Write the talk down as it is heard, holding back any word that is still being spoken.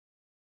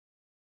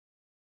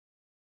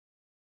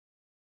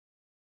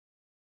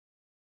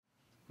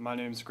My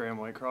name's Graeme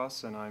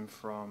Whitecross and I'm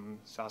from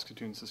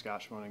Saskatoon,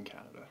 Saskatchewan in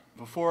Canada.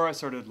 Before I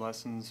started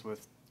lessons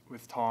with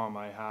Tom,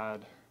 I'd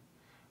had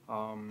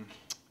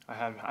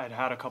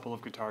a couple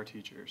of guitar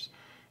teachers,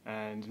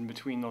 and in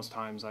between those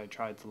times I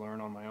tried to learn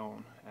on my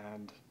own,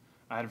 and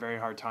I had a very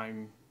hard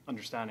time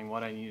understanding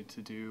what I needed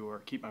to do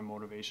or keep my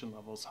motivation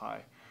levels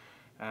high.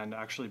 And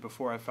actually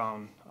before I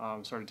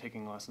started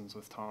taking lessons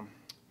with Tom,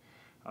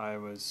 I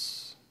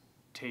was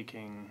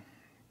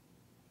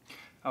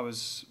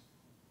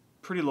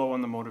pretty low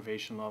on the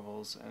motivation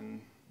levels,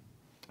 and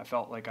I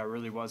felt like I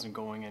really wasn't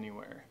going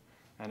anywhere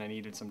and I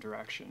needed some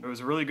direction. It was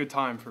a really good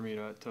time for me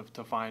to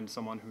find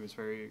someone who was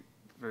very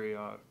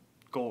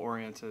goal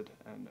oriented,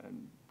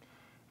 and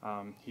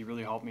he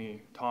really helped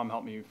me. Tom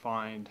helped me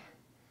find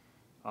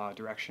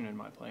direction in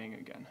my playing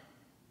again.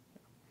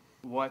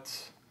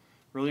 What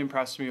really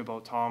impressed me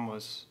about Tom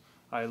was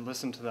I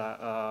listened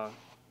to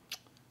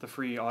the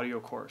free audio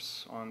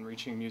course on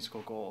reaching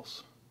musical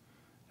goals.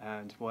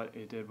 And what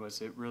it did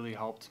was it really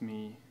helped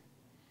me.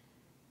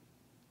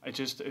 It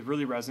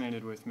really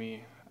resonated with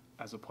me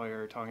as a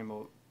player, talking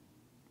about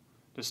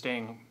just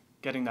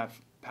getting that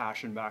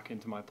passion back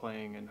into my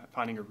playing and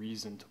finding a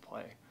reason to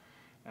play.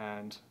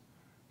 And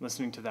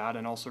listening to that,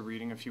 and also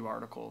reading a few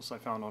articles I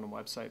found on a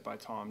website by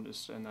Tom,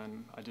 and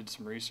then I did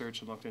some research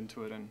and looked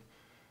into it and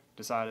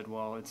decided,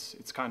 well,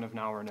 it's kind of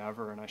now or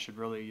never, and I should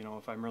really,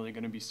 if I'm really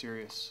going to be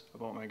serious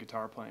about my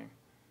guitar playing,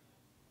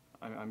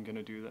 I'm going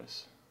to do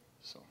this.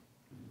 So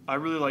I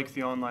really like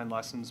the online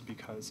lessons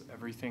because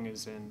everything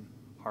is in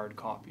hard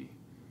copy.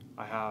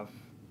 I have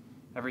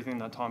everything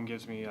that Tom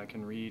gives me I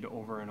can read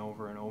over and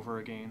over and over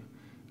again,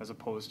 as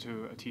opposed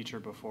to a teacher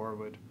before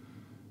would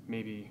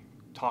maybe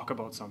talk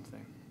about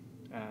something,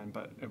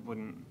 but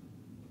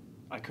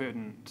I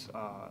couldn't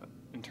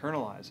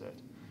internalize it.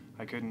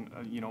 I couldn't,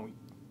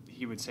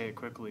 he would say it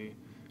quickly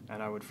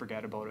and I would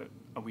forget about it.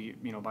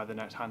 By the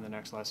next time the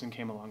next lesson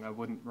came along, I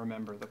wouldn't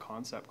remember the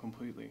concept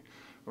completely.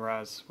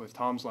 Whereas with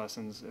Tom's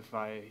lessons, if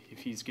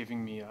he's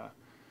giving me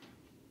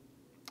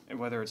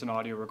whether it's an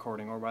audio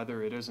recording or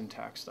whether it is in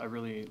text, I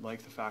really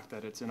like the fact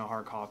that it's in a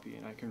hard copy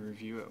and I can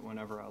review it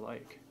whenever I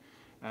like.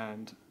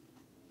 And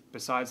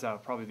besides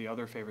that, probably the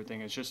other favorite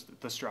thing is just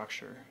the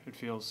structure.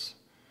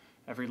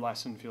 Every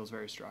lesson feels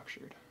very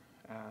structured.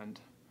 And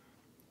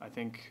I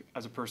think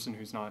as a person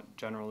who's not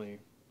generally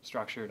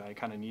structured, I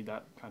kind of need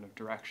that kind of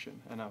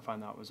direction, and I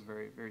find that was a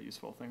very, very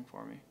useful thing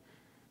for me.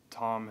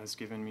 Tom has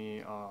given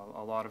me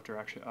a lot of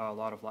direction, a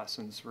lot of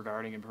lessons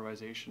regarding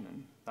improvisation,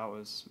 and that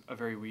was a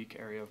very weak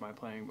area of my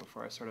playing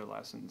before I started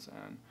lessons,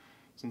 and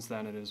since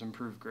then it has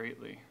improved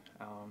greatly.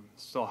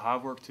 Still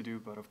have work to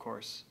do, but of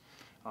course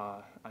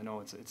I know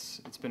it's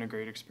been a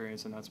great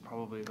experience, and that's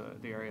probably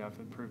the area I've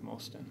improved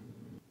most in.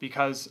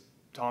 Because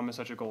Tom is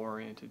such a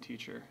goal-oriented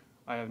teacher,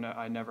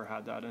 I never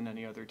had that in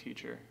any other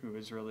teacher who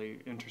was really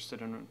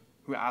interested in,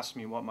 who asked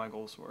me what my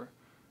goals were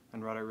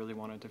and what I really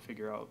wanted to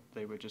figure out.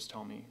 They would just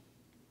tell me,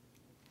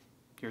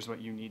 here's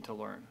what you need to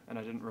learn, and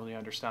I didn't really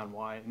understand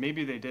why.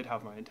 Maybe they did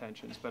have my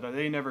intentions, but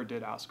they never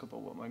did ask about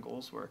what my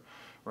goals were.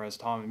 Whereas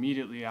Tom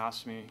immediately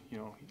asked me, he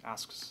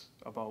asks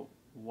about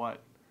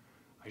what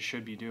I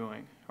should be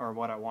doing, or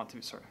what my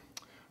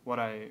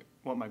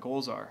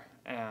goals are,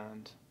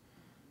 and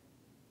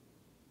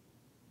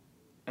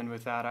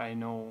with that I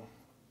know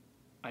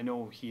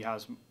he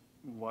has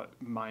what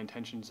my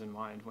intentions in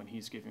mind when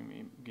he's giving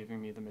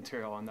me the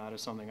material, and that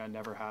is something I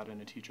never had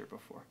in a teacher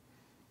before.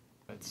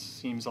 It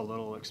seems a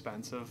little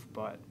expensive,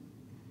 but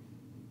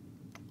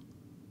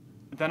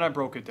then I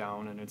broke it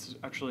down, and it's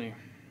actually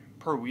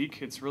per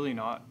week. It's really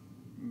not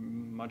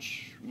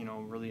much,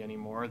 really any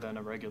more than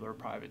a regular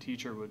private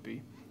teacher would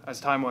be. As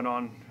time went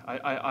on,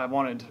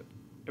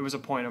 it was a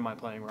point in my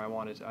playing where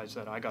I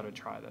said, I got to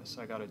try this,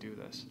 I got to do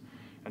this,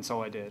 and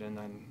so I did. And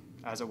then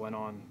as it went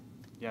on,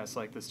 yes,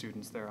 like the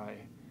students there,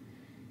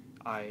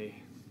 I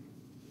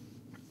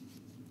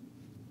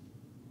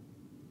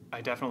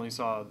definitely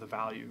saw the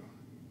value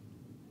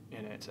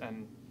in it,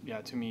 and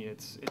yeah, to me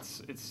it's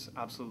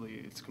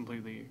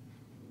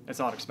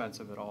not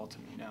expensive at all to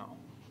me now.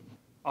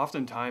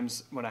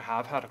 Oftentimes when I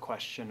have had a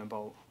question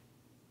about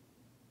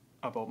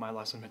my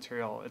lesson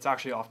material, it's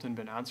actually often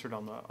been answered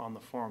on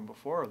the forum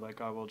before. Like,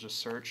 I will just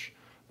search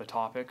the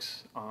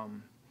topics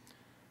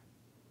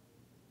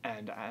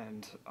and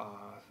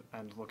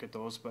look at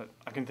those. But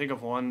I can think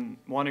of one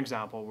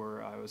example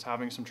where I was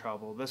having some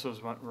trouble. This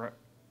was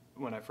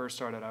when I first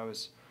started.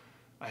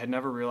 I had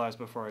never realized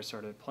before I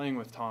started playing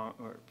with Tom,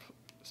 or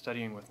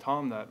studying with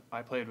Tom, that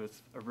I played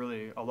with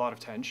a lot of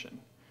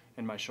tension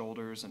in my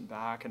shoulders and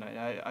back, and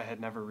I had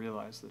never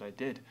realized that I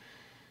did.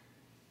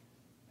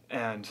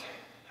 And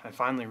I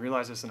finally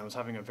realized this, and I was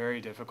having a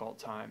very difficult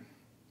time.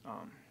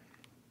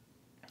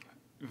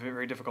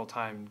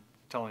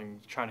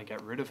 Trying to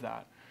get rid of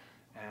that.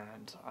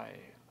 And I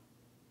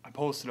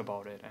posted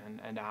about it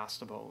and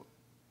asked about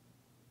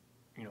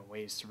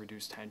ways to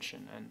reduce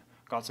tension, and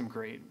got some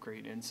great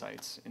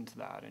insights into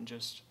that, and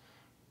just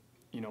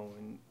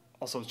and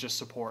also just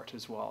support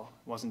as well.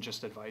 It wasn't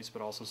just advice,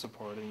 but also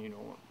support and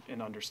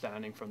and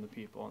understanding from the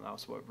people, and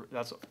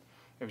that's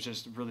it was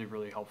just really,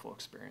 really helpful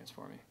experience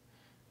for me.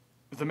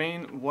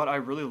 What I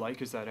really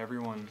like is that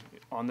everyone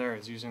on there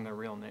is using their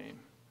real name,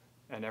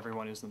 and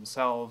everyone is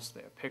themselves.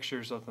 They have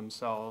pictures of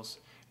themselves.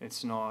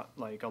 It's not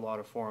like a lot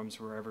of forums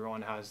where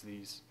everyone has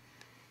these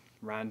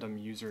random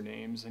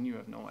usernames and you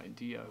have no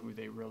idea who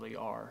they really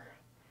are.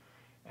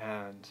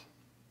 And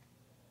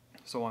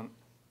so on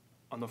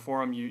the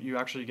forum, you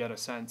actually get a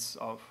sense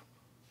of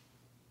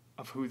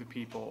who the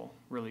people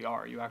really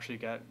are. You actually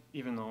get,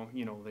 even though,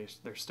 you know,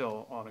 they're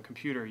still on a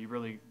computer, you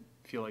really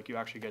feel like you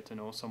actually get to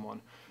know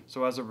someone.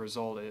 So as a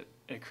result,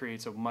 it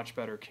creates a much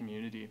better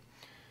community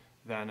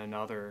than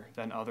other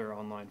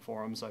online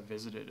forums I've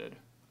visited.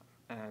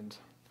 And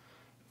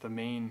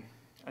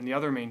the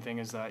other main thing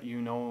is that,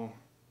 you know,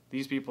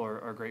 these people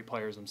are great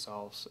players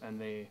themselves,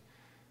 and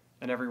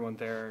everyone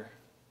there,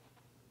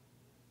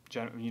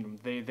 you know,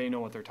 they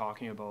know what they're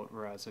talking about.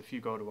 Whereas if you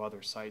go to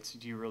other sites,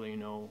 do you really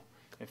know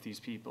if these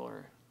people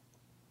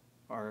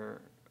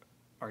are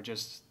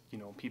just, you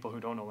know, people who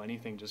don't know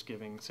anything, just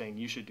saying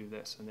you should do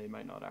this, and they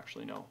might not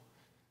actually know.